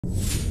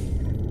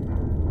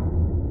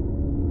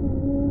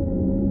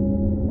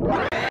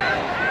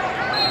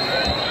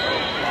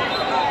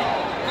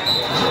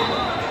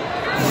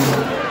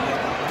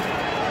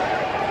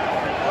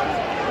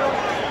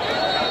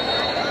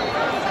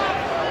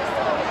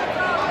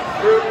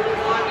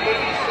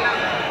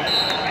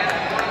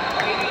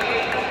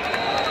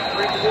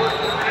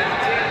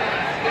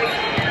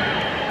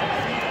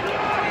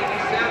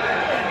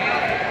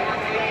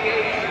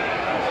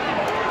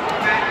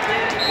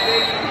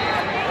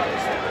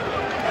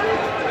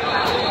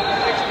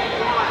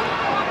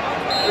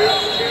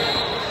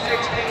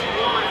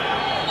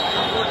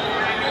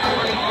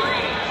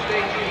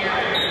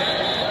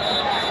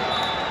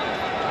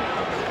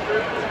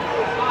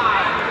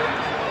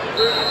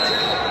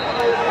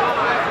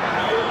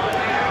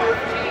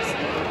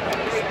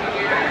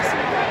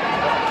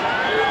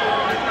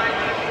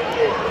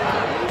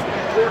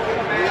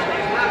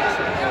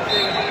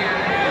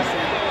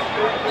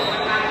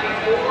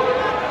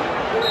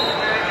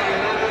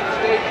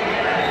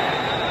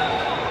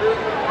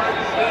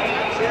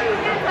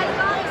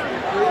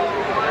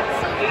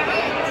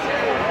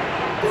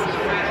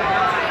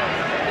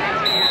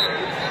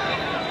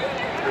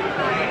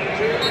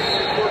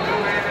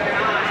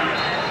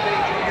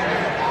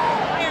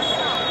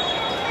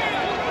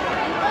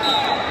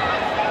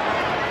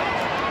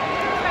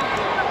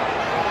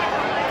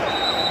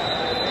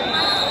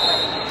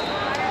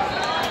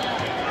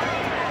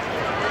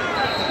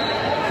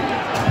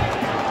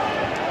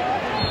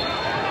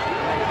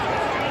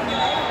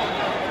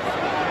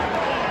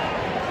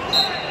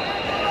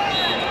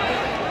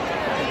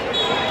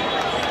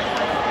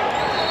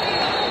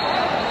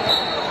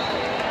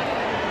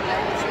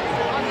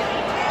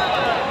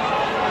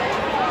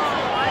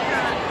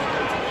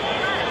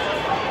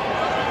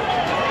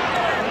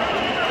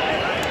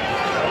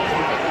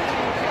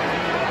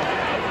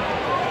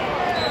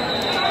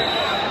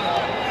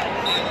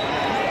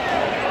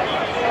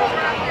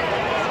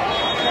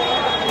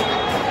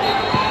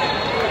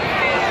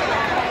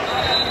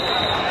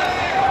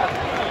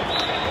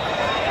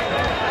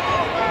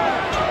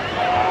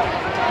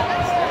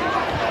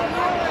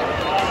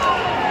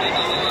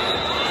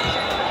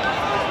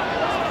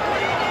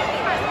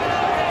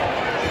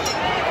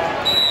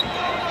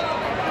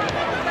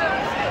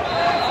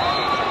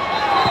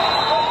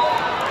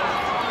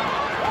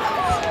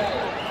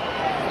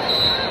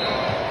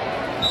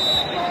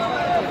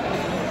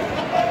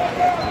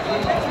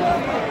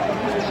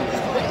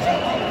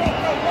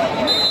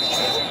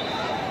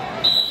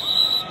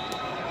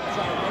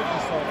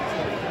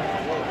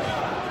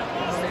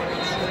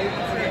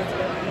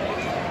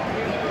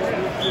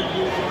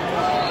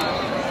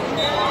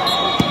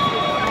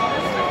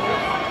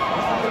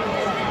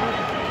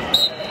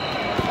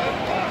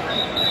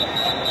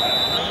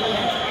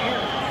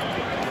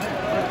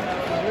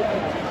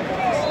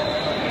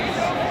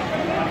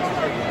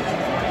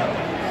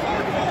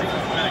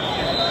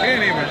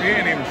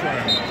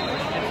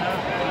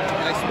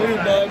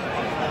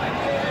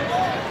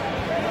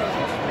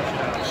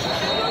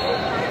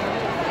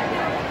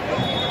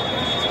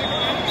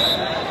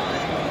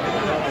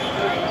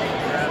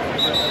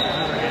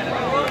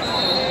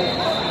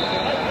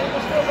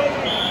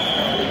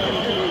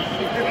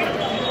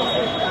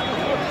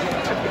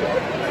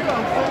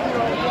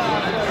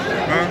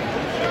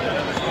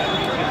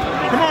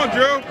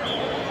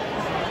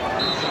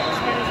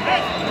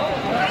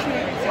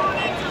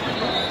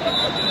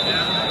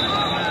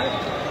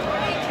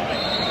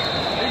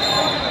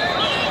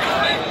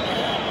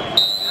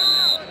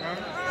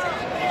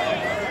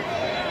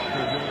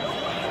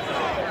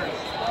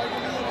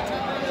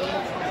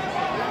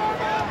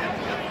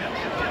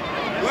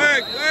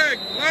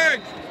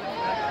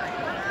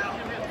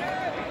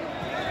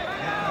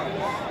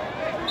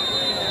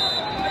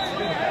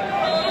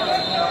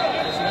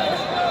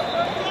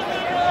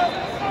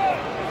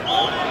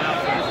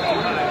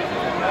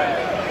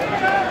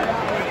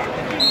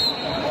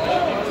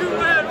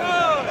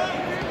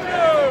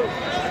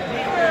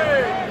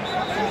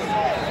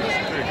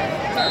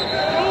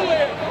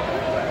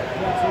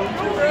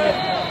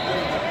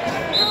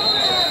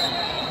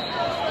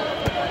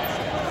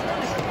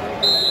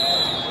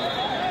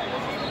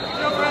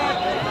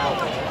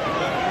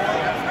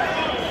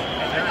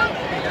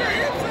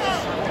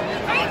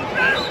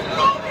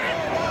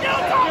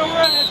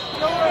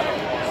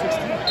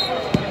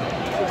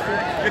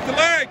Get the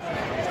leg.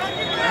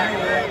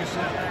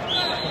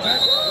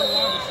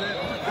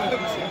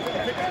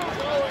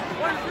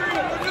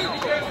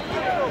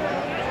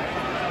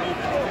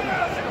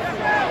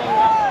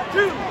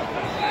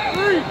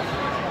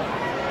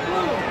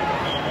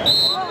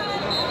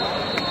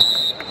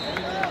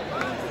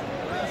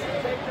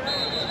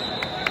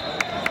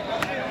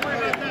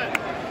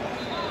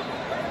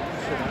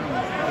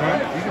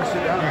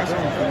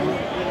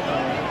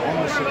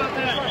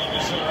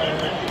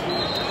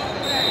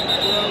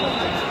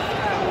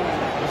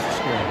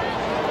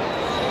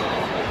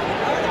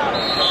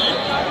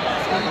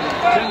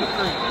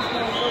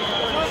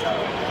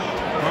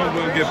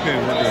 Get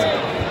pinned. We're good.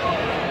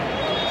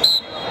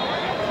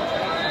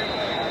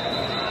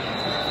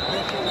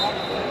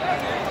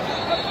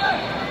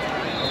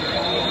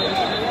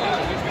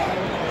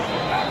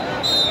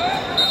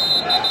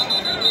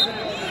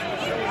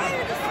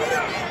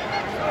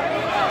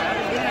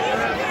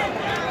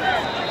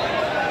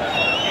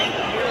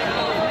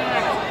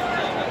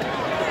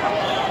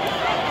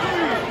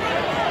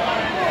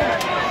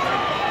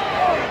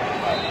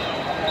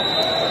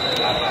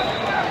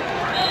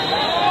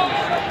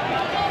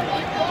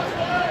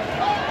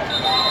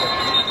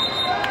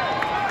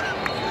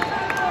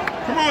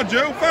 Come on,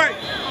 Joe, fight.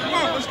 Come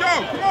on, let's go.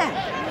 Come on.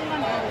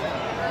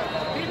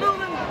 Keep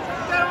moving.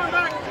 Get on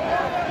back.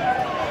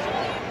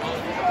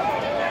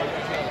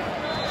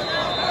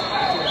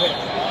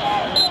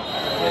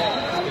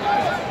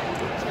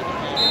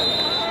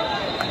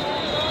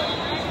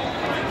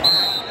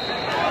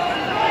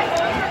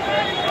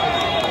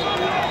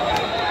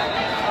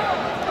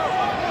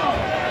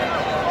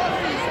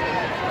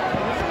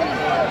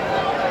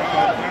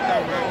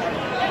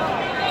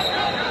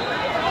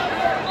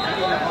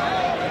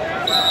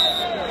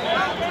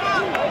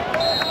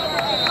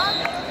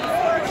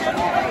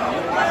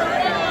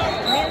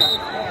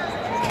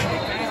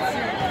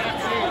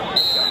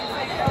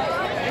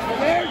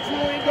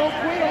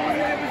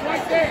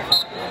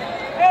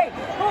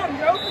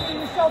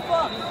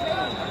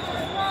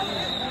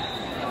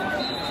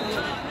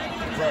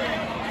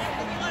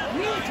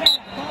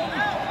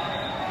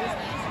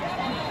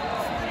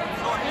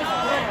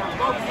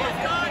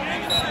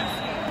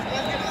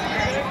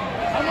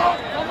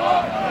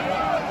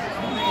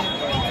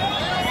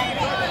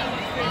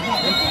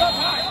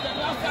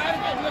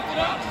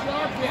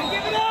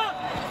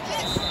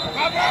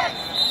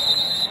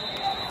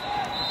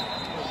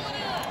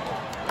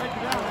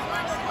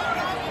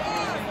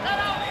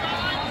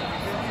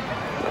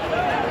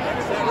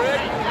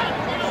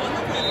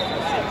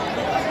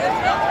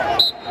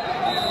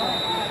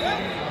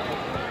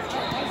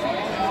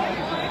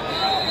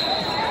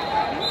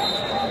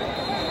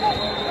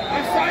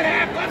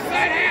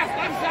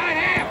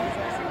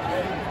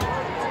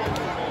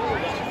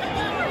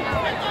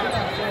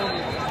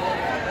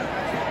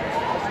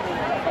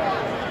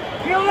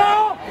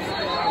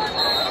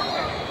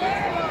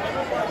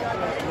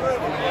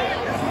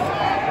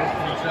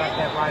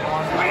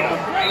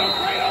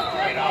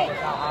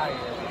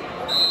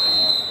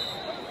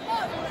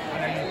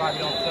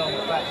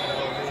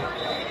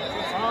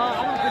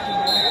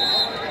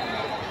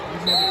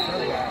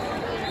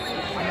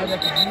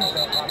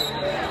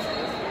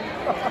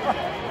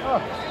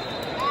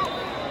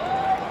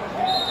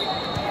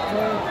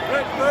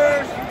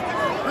 First,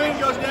 green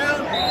goes down.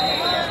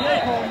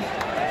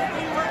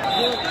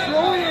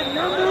 Julian,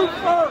 your move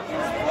first.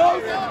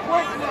 Explosion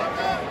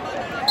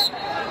quickness.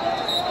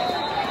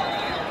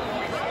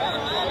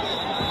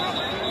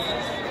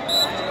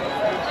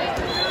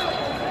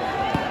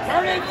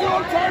 Turn it,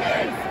 Jules, turn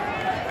it.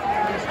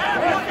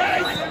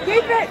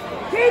 Keep it,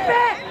 keep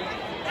it.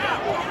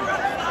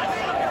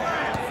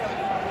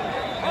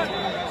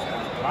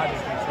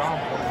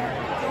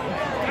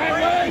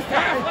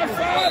 Left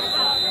side.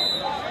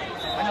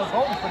 I know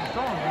Bolton's pretty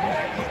strong, man.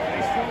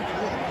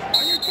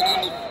 On your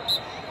toes.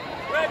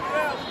 Red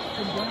down.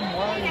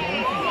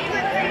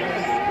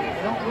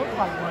 They don't look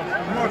like much.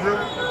 Come on, Drew.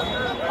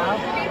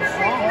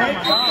 Break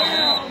it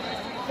down.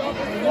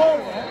 Something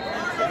forward.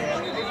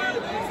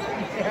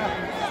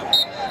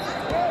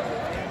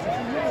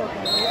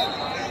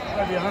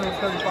 Gotta be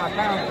 135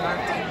 pounds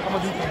tonight. I'm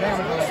gonna do some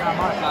damage on the guy on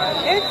my side.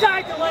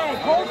 Inside the leg,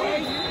 hold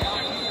it.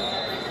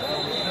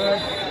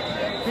 Good.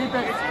 Keep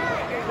it.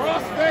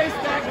 Cross face,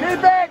 that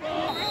Keep it.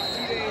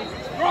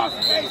 cross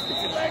face, get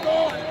your leg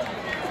on.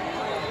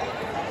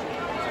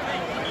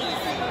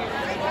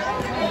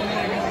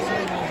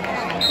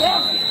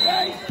 Cross his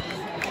face.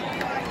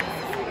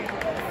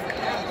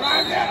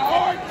 Drive that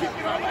hard, kick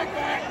it on like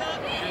that.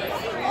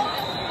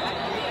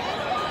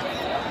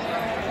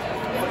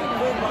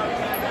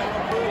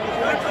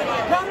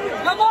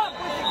 Come up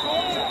with it,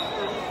 Cole.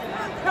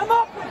 Come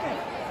up with it.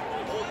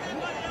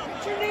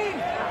 Get your knee.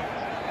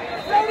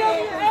 Straight over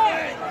your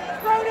head.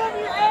 Straight over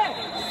your head.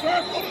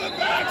 Circle to the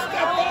back,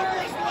 step over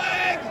his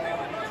leg.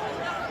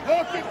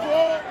 Hook it,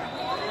 pull.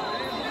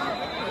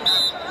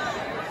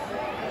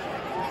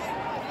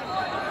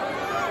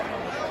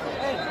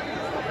 Hey,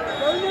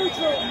 go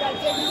neutral. You gotta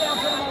take him down,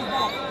 put him on his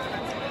back.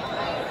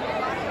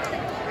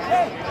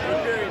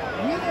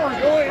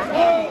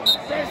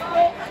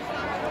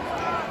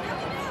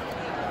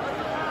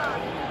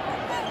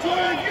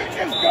 Julian, you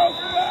just go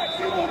for that,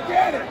 you will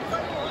get it.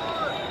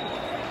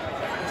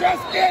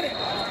 Just get it.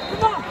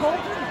 Come on,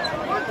 Colton.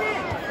 Look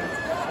in.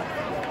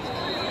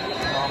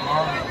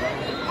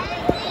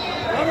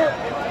 Rubber.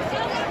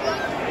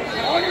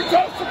 On your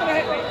toes to the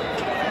head.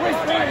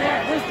 Wrist right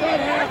half. Wrist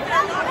right half.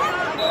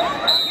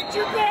 Get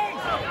your base.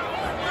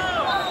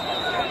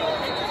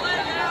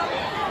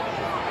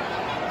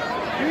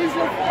 Use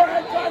your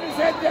forehead, drive his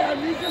head down.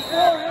 Use your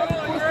forehead,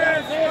 push down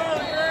his head.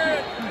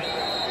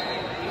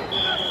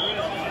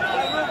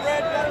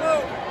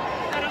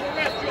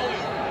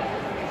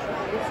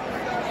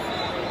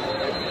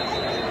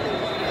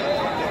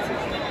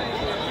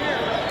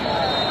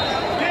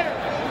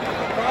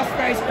 Cross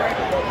face, Greg.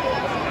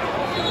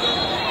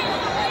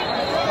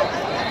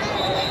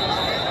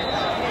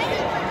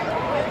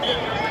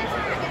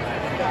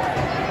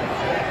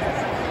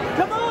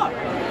 Come on!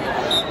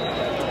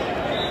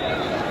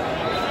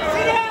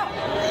 Sit down!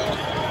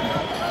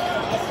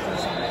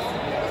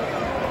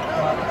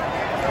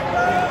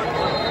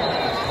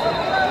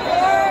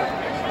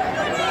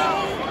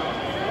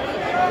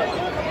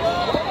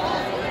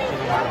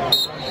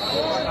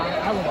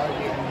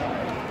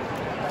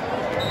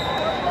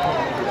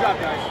 Good job,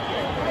 guys.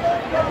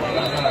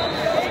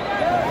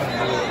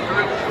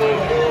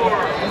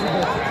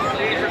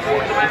 Please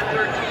report to mat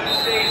 13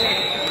 safety.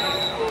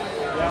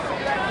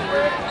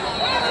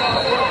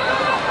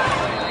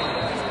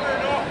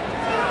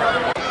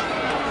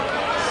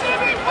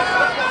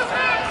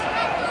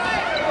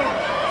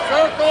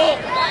 Circle!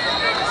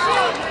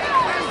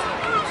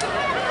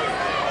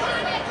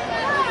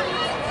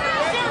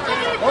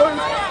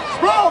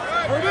 Sprawl!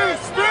 There it is!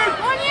 Spin!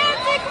 Come on,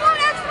 Yancy! Come on,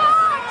 that's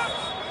fine!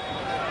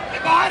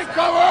 Get behind the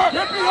cover!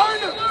 Get behind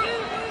him!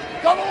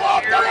 Double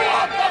up! Double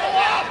up! Double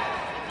up!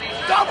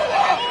 Double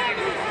up!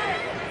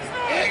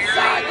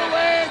 Inside the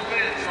leg!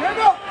 Stand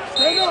up!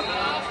 Stand up!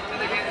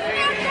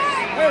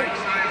 Hey!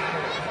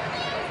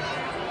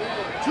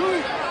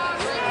 Julie!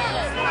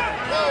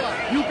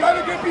 You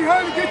gotta get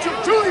behind and get your...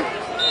 Julie!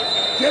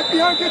 Get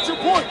behind, get your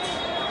points!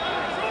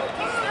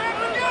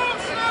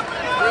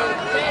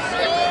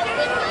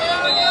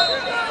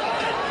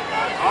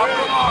 Up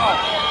and out!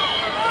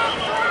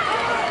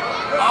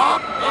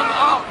 Up and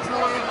out,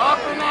 Julian!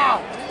 Up and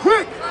out!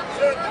 Quick!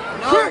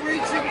 No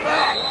reaching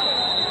back!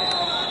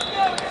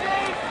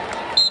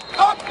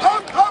 Up,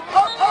 up, up,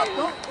 up, up!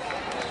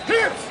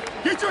 Here!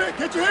 Get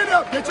your hand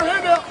out! Get your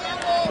hand out!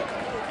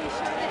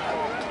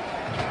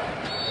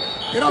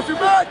 Get off your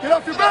back! Get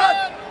off your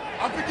back!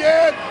 Up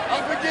again!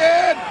 Up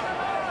again!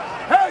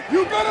 Hey,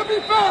 you gotta be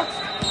fast!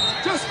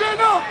 Just stand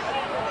up!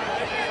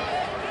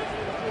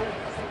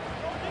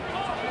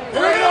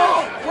 There it is!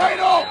 Right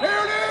off!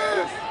 Here it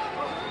is!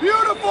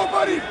 Beautiful,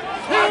 buddy!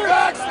 Slide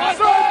back! Slide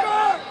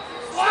back!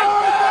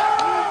 Slide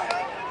back!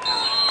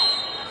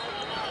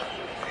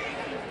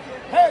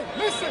 Hey,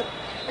 listen!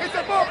 It's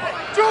a bump!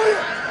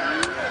 Julian!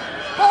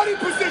 Body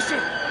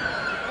position!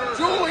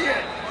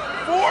 Julian!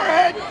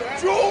 Forehead!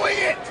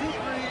 Julian!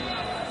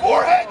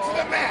 Forehead to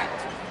the mat!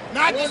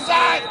 Not the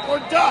side or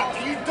duck.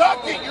 If you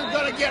duck it, you're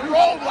gonna get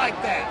rolled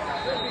like that.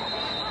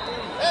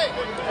 Hey!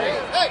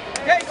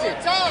 Casey,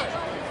 time!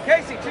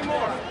 Casey, 2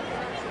 more.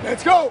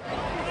 Let's go!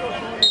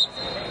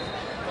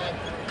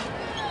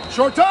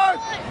 Short time!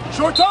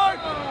 Short time!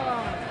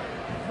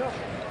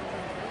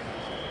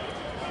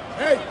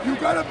 Hey, you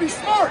gotta be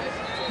smart!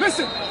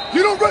 Listen,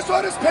 you don't wrestle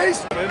at his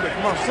pace.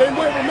 Come on, same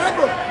way,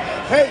 remember.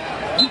 Hey,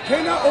 you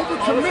cannot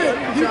overcommit.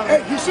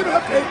 He shouldn't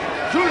have to,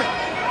 Julian,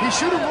 he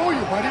shouldn't roll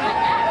you, buddy.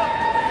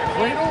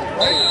 Cradle,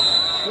 right?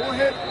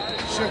 Forehead,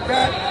 shift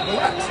back,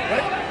 relax,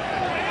 right?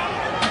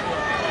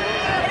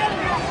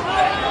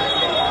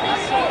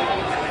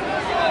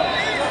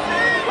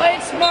 Play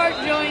it smart,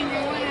 Julian,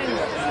 you win.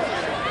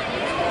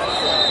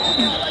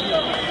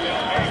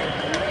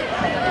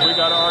 We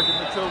got an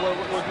argument too.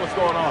 What's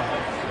going on?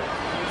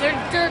 They're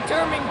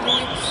determining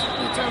points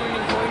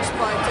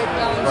by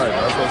takedowns. Right,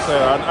 that's what I'm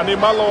saying. I need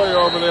my lawyer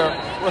over there. I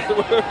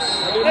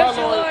need That's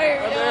your lawyer.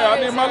 I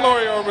need my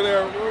lawyer over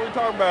there. What are we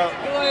talking about?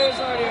 Your lawyer's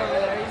already over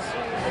there. He's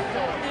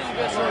a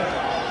good lawyer.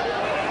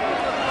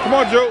 Come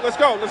on, Joe. Let's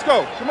go. Let's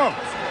go. Come on.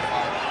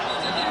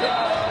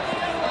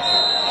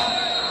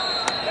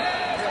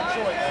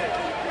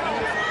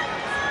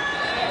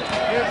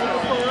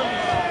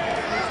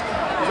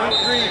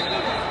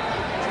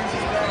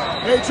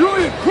 Hey,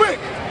 Julian, quick!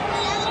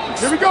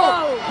 Here we go.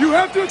 You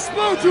have to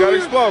explode, Julian. You gotta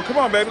explode. Come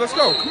on, baby. Let's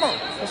go. Come on.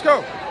 Let's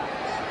go.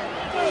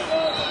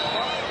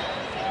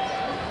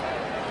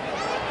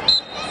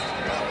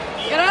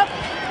 Get up.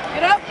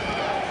 Get up.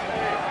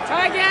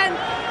 Try again.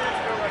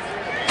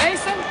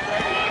 Mason.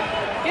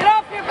 Get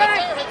off your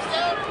back.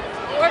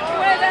 Work your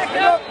way back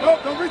up. No,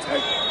 don't reach.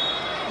 Hey,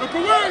 look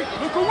away.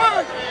 Look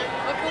away.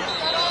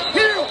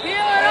 Peel.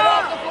 Peel it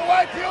off. Look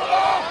away. Peel it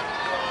off.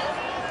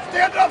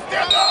 Stand up.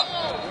 Stand up.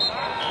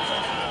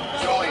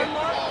 Julian,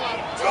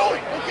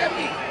 look at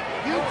me.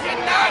 You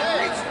cannot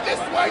reach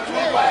this way to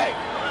a leg.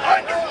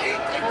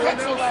 Underneath and catch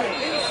the leg.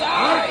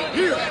 Inside. Right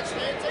here.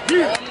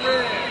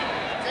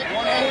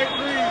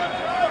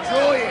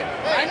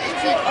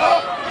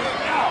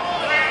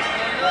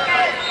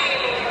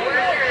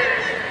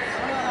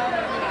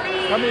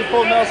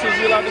 full Nelsons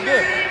you allowed to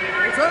get?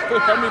 What's that?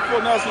 How many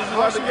full Nelsons you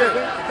allowed to get?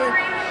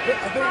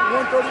 I think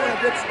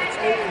 131 gets it's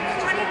over.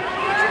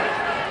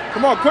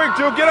 Come on, quick,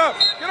 Drew, get up.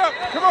 Get up.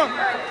 Come on.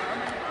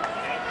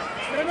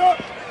 Stand up.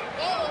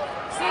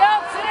 Sit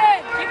up, sit in.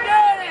 Keep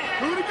doing it.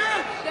 Do it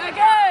again.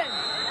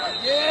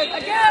 Again.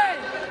 Again.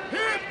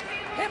 Hip.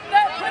 Hip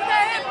that, put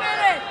that hip in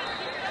it.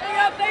 There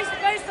you go,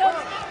 face them.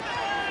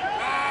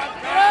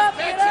 Get up,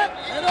 get up.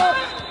 Head up.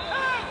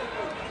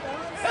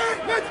 Hey,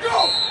 let's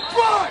go.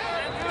 Drive.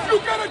 You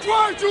gotta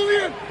drive,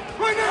 Julian.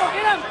 Right now.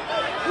 Get him.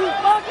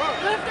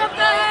 Lift up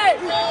the head.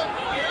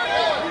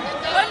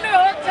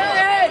 Underhook to the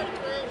head.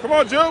 Come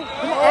on, Drew.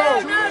 Come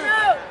on.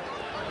 No.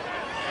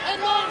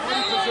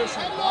 Body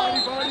position.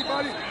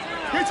 Body.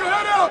 Get your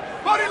head out.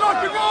 Body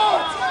lock and roll.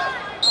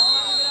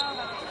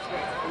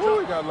 Woo,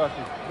 we got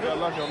lucky. We got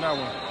lucky on that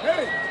one.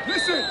 Hey,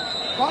 listen.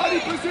 Body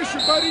position,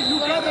 buddy. You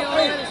gotta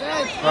play.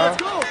 Let's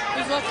go.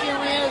 He's lucky he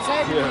only had his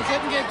head. Yeah. He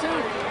couldn't get two.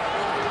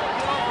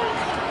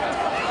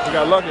 We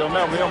got lucky on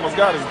that one. We almost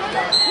got him.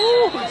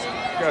 Woo.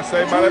 Got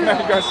saved by that man.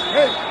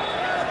 Hey,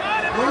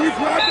 when you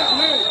grab that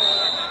leg,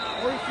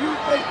 or if you,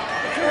 hey,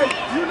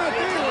 you're not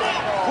there,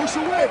 push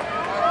away.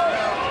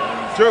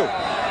 Drew.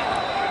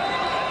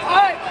 All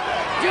right,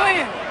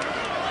 Julian,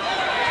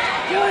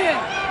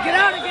 get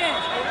out again.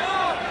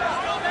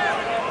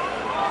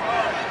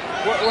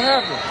 What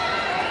happened?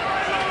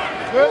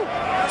 Good?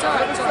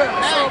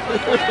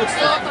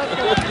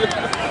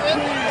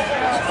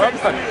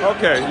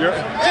 Okay, you're...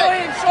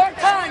 Julian, short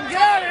time, get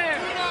out of here.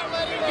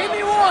 Give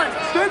me one.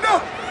 Stand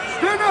up.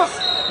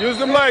 Use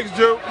them legs,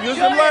 Drew. Use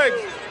them legs.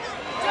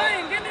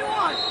 Julian, give me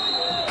one.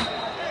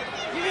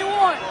 Give me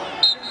one.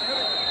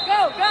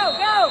 Go.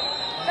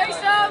 Face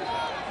him.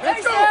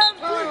 Let's go.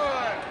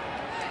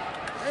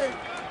 Hey,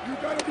 you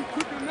gotta be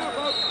quick enough,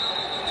 huh?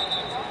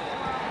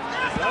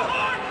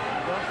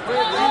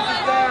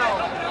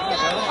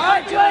 All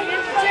right, Julian,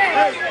 get the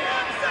chance.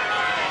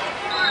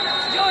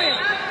 Julian,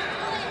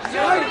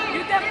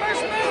 get that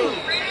first move.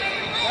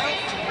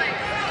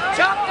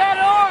 Chop that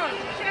arm.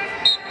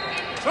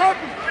 Chop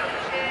him.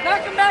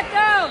 Knock him back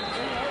down.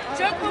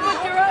 Choke him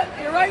with your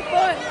right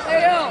foot.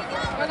 Hey, yo.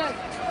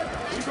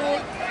 Keep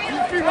going.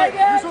 Use feet right.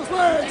 Use those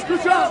legs.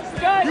 Good job.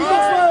 Good. Use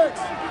those legs.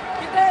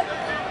 Get that.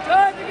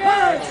 Drive again.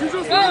 Legs. Use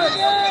those legs.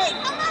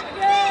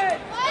 Again.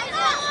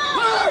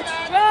 Legs.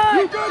 Drive.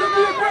 You gotta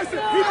be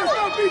aggressive. He does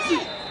not beat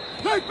you.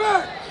 Leg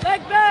back.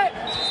 Leg back.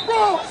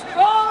 Sprawl.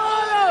 Roll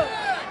on him.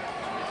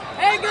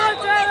 Hang on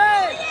to that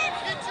leg.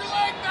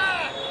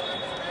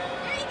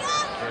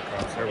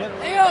 There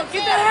you go.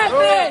 Get that half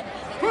in.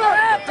 Get that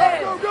half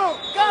in. Go.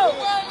 Go.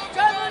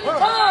 Drive on your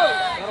toes.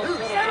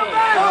 Settle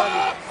back.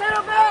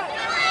 Settle back.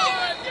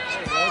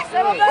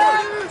 Settle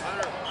back.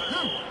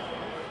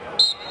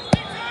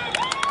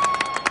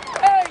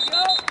 There you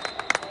go.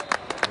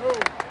 No.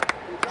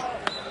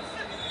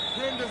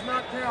 Green does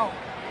not count.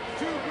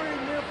 2 green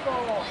near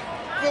fall.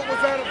 Foot was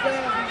out of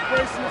bounds. He's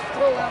bracing his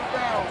toe out of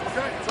bounds.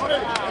 Okay?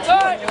 Good.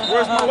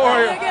 Where's my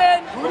lawyer?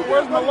 Again.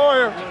 Where's my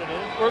lawyer?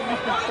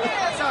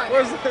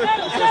 Where's is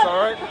this all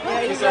right?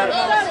 Yeah, you got it.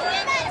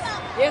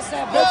 Yes,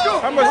 sir. Let's go.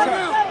 How much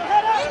time?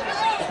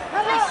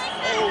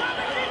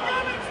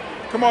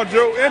 Come on,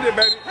 Drew. End it,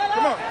 baby.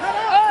 Come on. All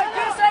right,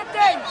 do the same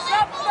thing.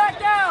 Stop him back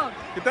down.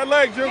 Get that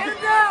leg, Drew. Get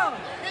him down.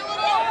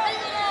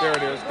 There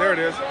it is.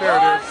 Get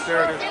that.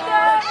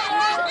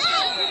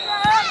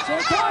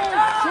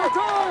 Short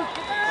time.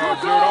 Oh,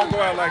 Drew, don't go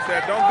out like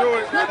that. Don't do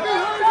it. Get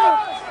behind him.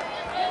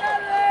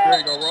 There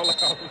you go. Roll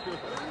out.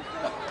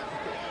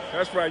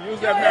 That's right. Use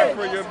that mat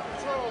for your...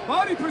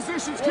 Body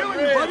position's killing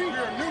you, buddy.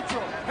 You're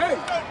neutral. Hey,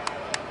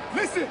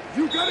 listen.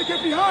 You gotta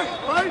get behind,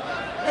 right?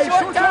 Hey,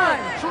 Short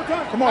time. Short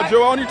time. Come on,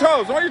 Drew. On your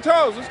toes.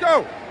 Let's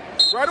go.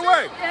 Right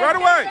away.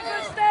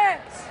 Good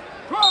stance.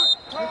 Come.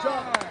 Good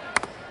job.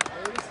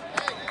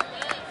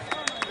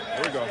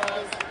 There you go.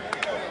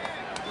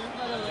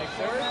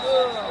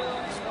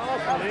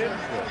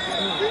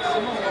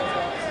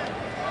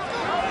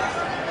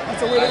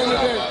 That's a way to end the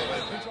game.